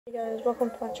Hey guys,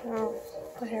 welcome to my channel.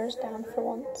 My hair is down for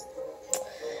once.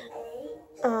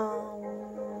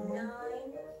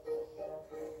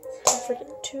 Don't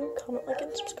forget to comment, like,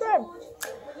 and subscribe.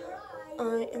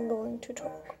 I am going to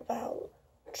talk about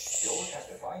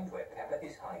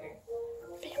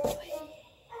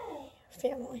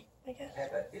family, I guess.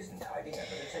 Pepper isn't hiding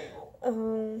under the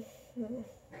table.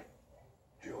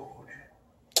 George,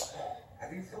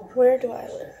 have you thought Where do I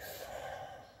live?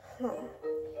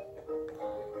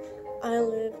 I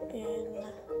live in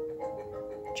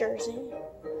Jersey.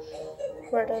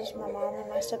 Where does my mom and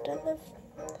my stepdad live?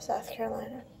 South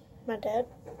Carolina. My dad,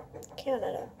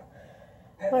 Canada.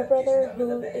 My brother,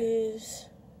 who is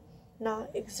not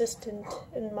existent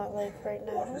in my life right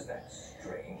now,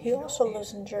 he also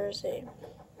lives in Jersey.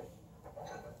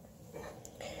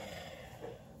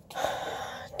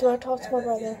 Do I talk to my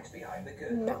brother?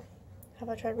 No. Have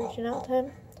I tried reaching out to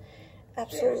him?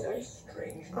 Absolutely.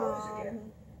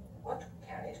 What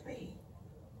can it be?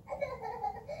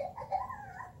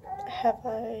 Have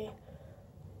I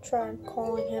tried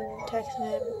calling him, texting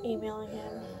him, emailing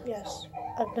him? Yes.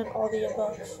 I've done all the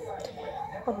above.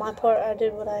 On my part, I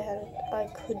did what I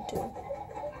could do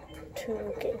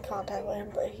to get in contact with him,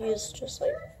 but he's just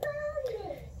like,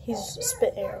 he's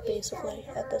spit air, basically,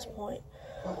 at this point.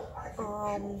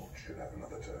 My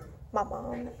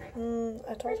mom,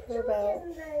 I talked to her about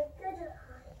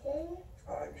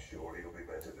I'm sure he'll be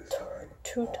better this time.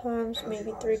 2 times,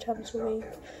 maybe 3 times a week.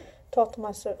 Talk to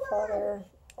my stepfather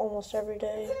almost every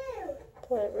day,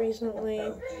 but recently,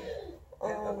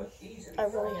 I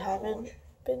really haven't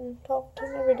been talking to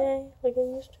him every day like I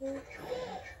used to,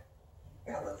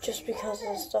 just because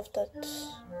of the stuff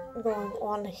that's going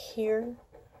on here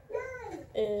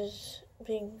it's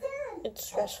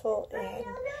stressful and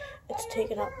it's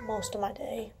taken up most of my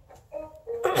day.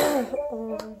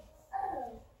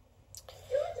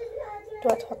 Do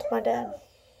I talk to my dad?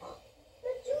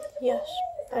 Yes,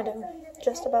 I do.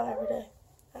 Just about every day,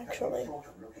 actually.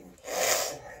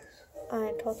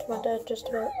 I talk to my dad just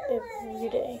about every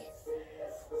day.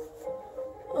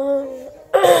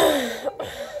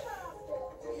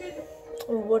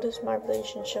 What is my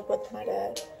relationship with my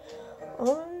dad?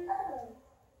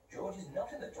 George is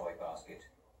not in the toy basket.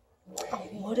 I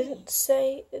wouldn't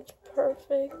say it's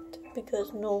perfect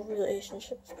because no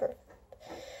relationship is perfect.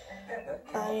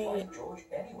 George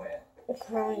anywhere.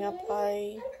 Growing up,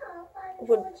 I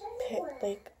would pick,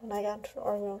 like, when I got into an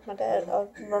argument with my dad,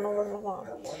 I'd run over to my mom.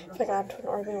 If I got into an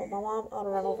argument with my mom, I'd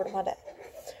run over to my dad.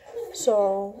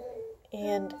 So,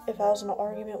 and if I was in an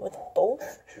argument with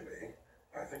both,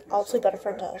 I'll sleep at a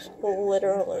friend's house,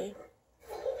 literally.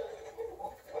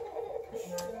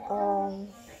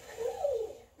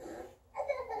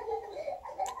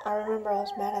 I remember I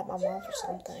was mad at my mom for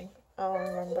something. I don't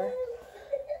remember.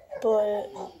 But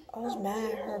I was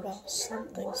mad at her about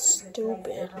something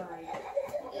stupid.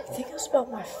 I think it was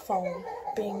about my phone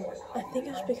being, I think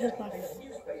it was because my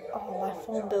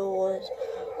phone bill was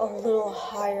a little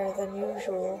higher than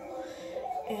usual.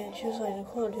 And she was like,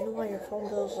 Nicole, do you know why your phone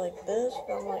bill is like this?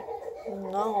 And I'm like,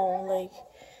 no, like,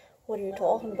 what are you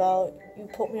talking about? You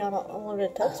put me on an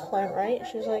unlimited text plan, right?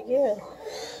 She was like, yeah.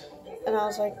 And I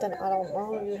was like, then I don't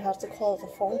know, you'd have to call the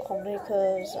phone company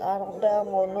because I don't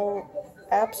download no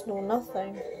apps, no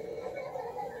nothing.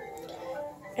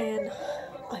 And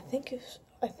I think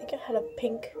I had a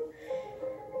pink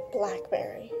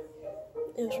BlackBerry.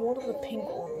 It was one of the pink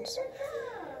ones.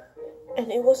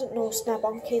 And it wasn't no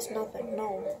snap-on case, nothing,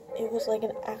 no. It was like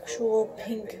an actual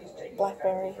pink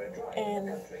BlackBerry.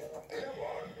 And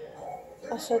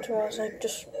I said to her, I was like,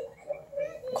 just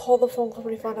call the phone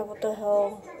company, find out what the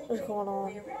hell is going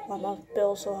on. Why my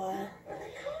bill's so high.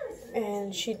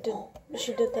 And she did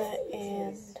that,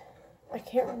 and I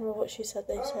can't remember what she said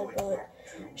they said, but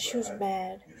she was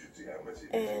mad.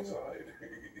 And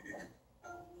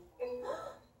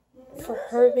for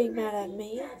her being mad at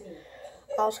me,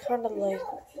 I was kind of like,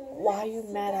 why are you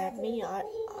mad at me?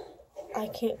 I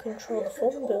can't control the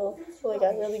phone bill. Like,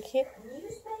 I really can't.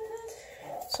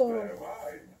 So,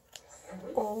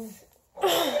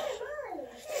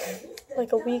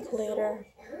 like a week later,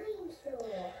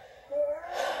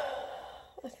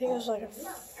 I think it was like a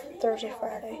Thursday,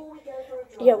 Friday.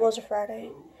 Yeah, it was a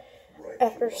Friday.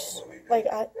 After, like,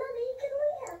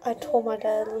 I told my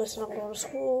dad, listen, I'm going to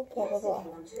school, blah, blah, blah.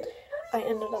 I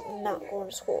ended up not going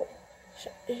to school.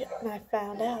 And I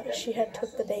found out she had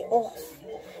took the day off.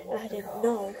 And I didn't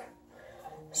know.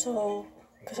 So,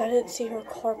 because I didn't see her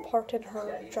car parked in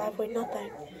her driveway,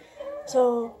 nothing.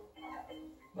 So,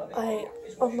 I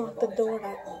unlocked the door and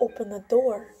I opened the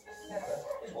door.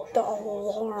 The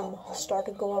alarm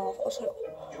started going off. I was like,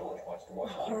 my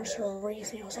heart started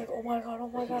racing. I was like, oh my god, oh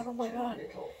my god, oh my god.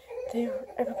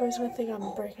 Everybody's gonna think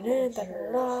I'm breaking in, da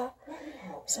da da.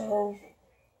 So,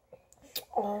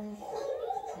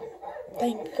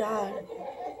 thank God,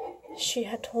 she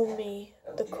had told me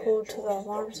the code to the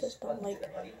alarm system, like,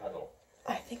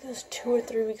 I think it was 2 or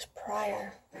 3 weeks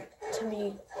prior to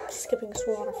me skipping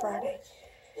school on a Friday.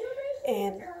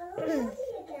 And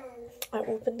I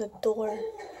opened the door,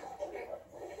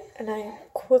 and I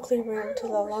quickly ran to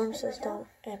the alarm system,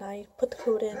 and I put the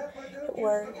code in. It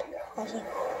worked. I was like,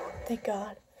 thank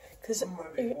God, because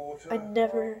I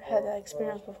never had that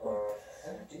experience before.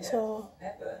 So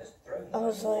I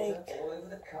was like,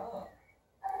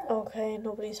 okay,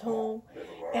 nobody's home.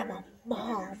 And my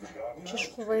mom,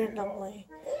 just randomly,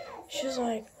 she was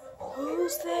like,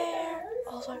 who's there?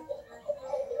 I was like,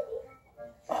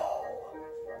 oh,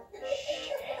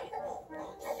 shit.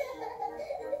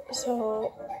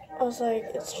 So I was like,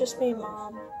 it's just me,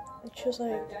 Mom. And she was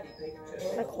like,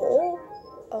 Nicole?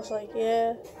 I was like,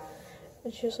 yeah.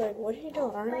 And she was like, what are you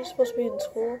doing? Aren't you supposed to be in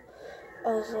school?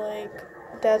 I was like,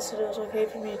 Dad said it was okay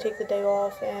for me to take the day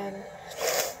off, and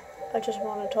I just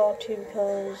want to talk to you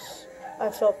because I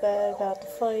felt bad about the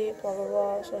fight, blah, blah,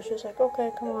 blah. So she was like,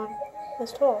 okay, come on,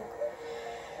 let's talk.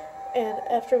 And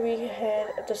after we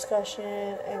had a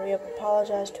discussion and we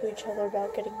apologized to each other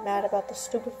about getting mad about the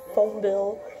stupid phone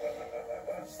bill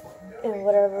and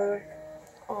whatever,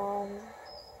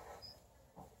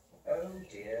 Oh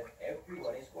dear,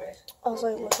 everyone is wet. I was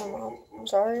like, listen, Mom, I'm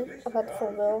sorry about the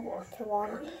phone bill, for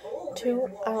 1. 2,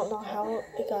 I don't know how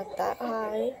it got that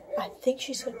high. I think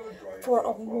she said for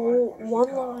a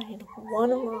one line,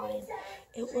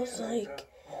 it was like,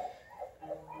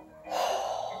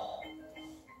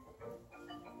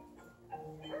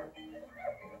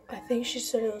 I think she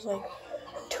said it was like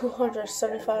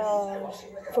 $275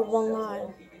 for one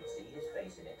line.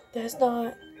 That's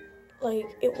not, like,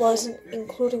 it wasn't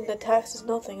including the taxes,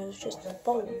 nothing. It was just the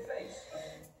phone.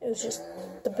 It was just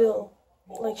the bill.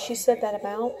 Like, she said that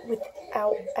amount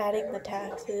without adding the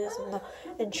taxes and the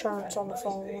insurance on the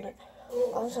phone.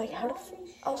 I was like,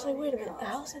 wait a minute,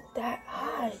 how is it that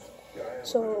high?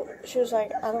 So she was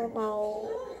like, I don't know,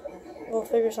 we'll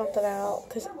figure something out.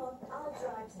 Because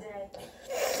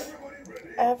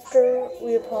after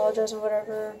we apologized and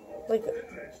whatever, like,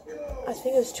 I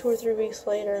think it was 2 or 3 weeks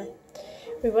later,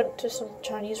 we went to some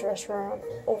Chinese restaurant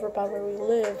over by where we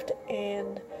lived,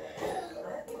 and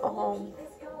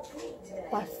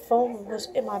my phone was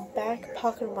in my back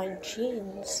pocket of my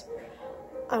jeans.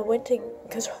 I went to,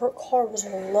 because her car was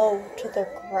low to the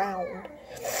ground.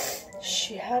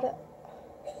 She had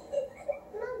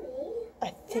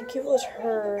I think it was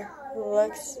her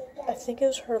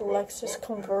Lexus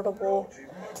convertible,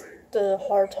 the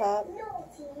hardtop.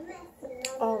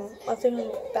 I think it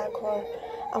was that car.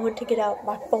 I went to get out,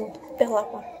 my phone fell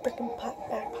out my freaking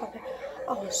back pocket.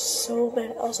 I was so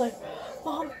mad. I was like,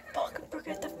 Mom, fucking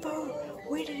forget the phone.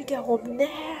 We need to get home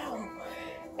now.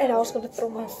 And I was gonna throw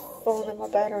my phone and my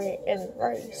battery in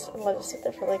rice and let it sit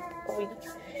there for like a week.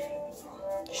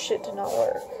 Shit did not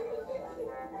work.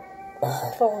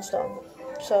 The phone was done.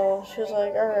 So she was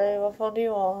like, alright, what phone do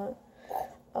you want?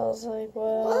 I was like,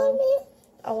 well,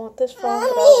 I want this phone, but I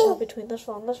don't know between this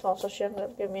phone and this phone. So she ended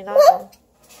up giving me an iPhone.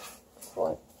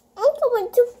 What? I'm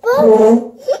going to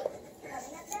phone.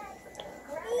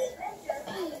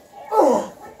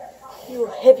 You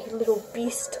heavy little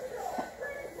beast.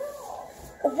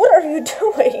 What are you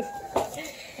doing?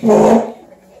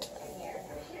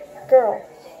 Girl.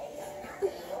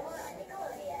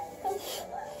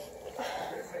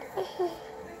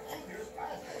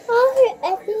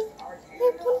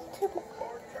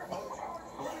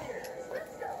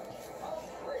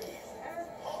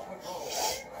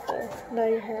 Now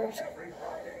your hair's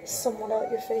somewhat out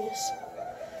your face.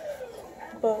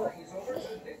 But,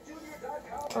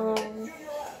 I'm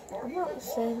not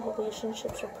saying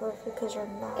relationships are perfect, because they're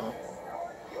not.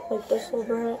 Like this little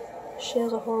brat, she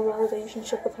has a horrible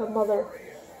relationship with her mother.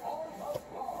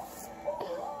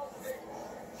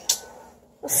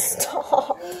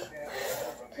 Stop.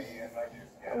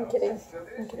 I'm kidding,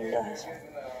 guys.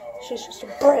 She's just a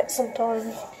brat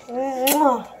sometimes. But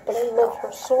I love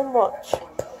her so much.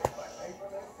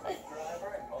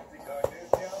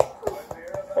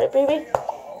 Right, baby?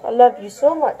 I love you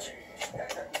so much.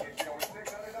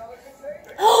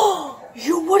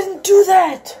 You wouldn't do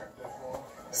that!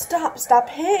 Stop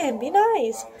hitting. Be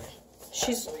nice.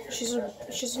 She's an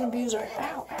abuser.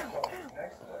 Ow.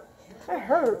 That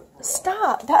hurt.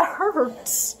 Stop. That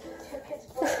hurts.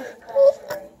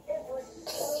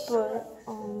 But,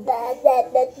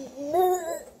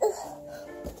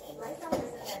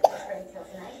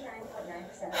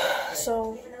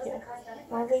 so, yeah.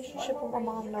 relationship with my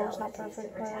mom, no, it's not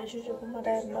perfect. My relationship with my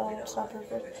dad, no, it's not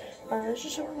perfect. My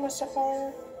relationship with my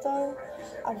stepfather, though,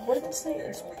 I wouldn't say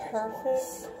it's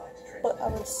perfect, but I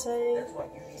would say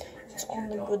it's on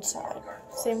the good side.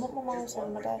 Same with my mom, same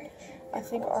with my dad. I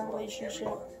think our relationship,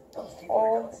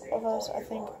 all of us, I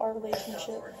think our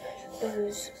relationship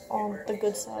is on the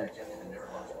good side.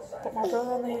 But my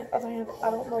brother, on the other hand,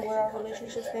 I don't know where our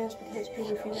relationship stands because he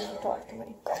refuses to talk to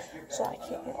me. So I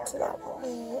can't answer that one.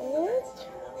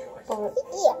 But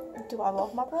do I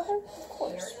love my brother? Of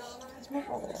course. He's my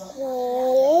brother.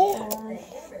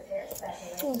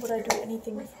 Would I do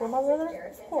anything for my brother?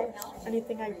 Of course.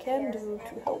 Anything I can do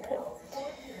to help him.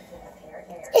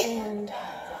 And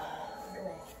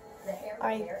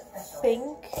I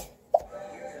think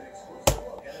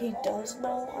he does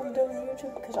know I'm doing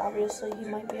YouTube because obviously he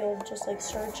might be able to just like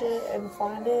search it and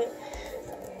find it.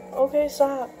 Okay,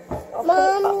 stop.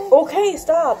 Okay,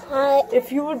 stop.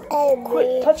 If you would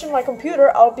quit touching my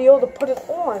computer, I'll be able to put it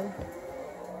on.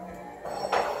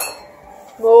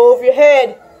 Move your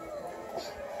head.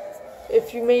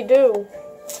 If you may do.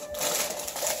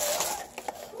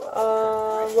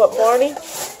 What, Barney?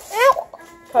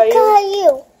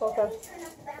 Caillou? Okay.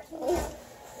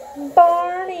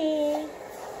 Barney.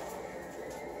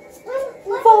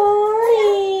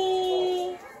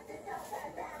 Barney.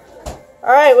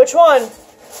 Alright, which one?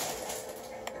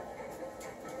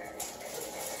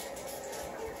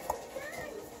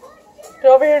 Get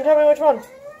over here and tell me which one.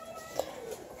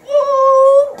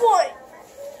 Oh boy.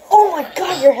 Oh my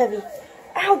god, you're heavy.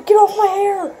 Ow, get off my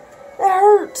hair. That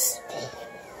hurts.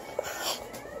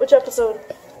 Which episode?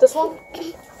 This one?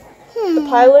 The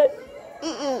pilot?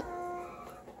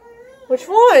 Which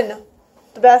one?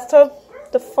 The bathtub?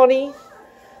 The funny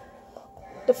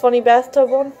bathtub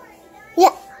one?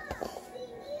 Yeah.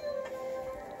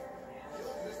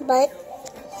 But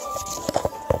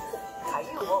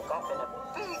Caillou woke up in a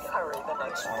big hurry the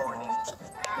next morning.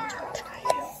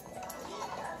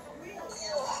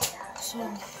 So,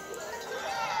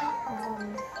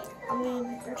 I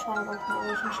mean, I'm trying to work my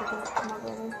relationship with my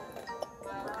brother.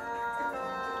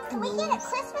 can we get a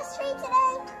Christmas tree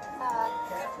today?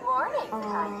 Good morning,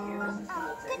 Caillou.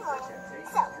 Good morning.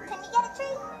 So, can we get a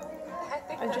tree?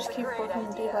 I just keep working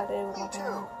day by day with my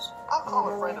parents. I'll call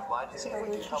a friend of mine to see if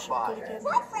we can come by.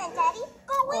 What friend, Daddy?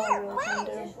 Go where?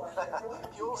 When?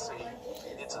 You'll see.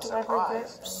 It's a Do I regret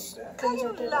surprise. things I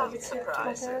did as a loves kid to my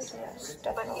parents? surprises. Yes,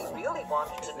 But he definitely. really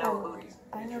wanted to know who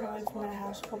I ran away from my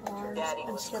house a couple hours Daddy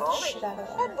and was scared the calling shit out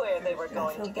of and them. where they were I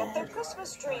going feel to get their bad.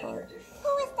 Christmas tree. Who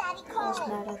is Daddy I was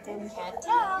calling? mad at them. Can't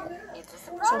tell. It's a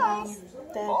So, Mom, surprise.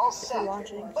 Dad, All if set. you're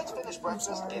watching, Let's finish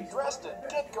breakfast, sorry. get dressed, and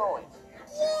get going.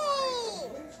 Yay!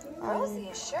 Rosie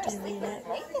is sure didn't mean sleeping it.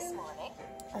 late this morning.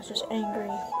 I was just angry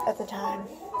at the time.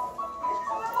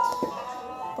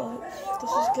 But this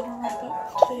is gonna wrap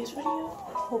up today's video.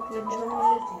 Hope you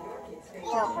enjoyed.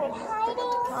 Don't forget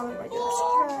to comment, like, and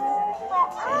subscribe.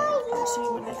 And I'll see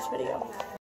you in the next video.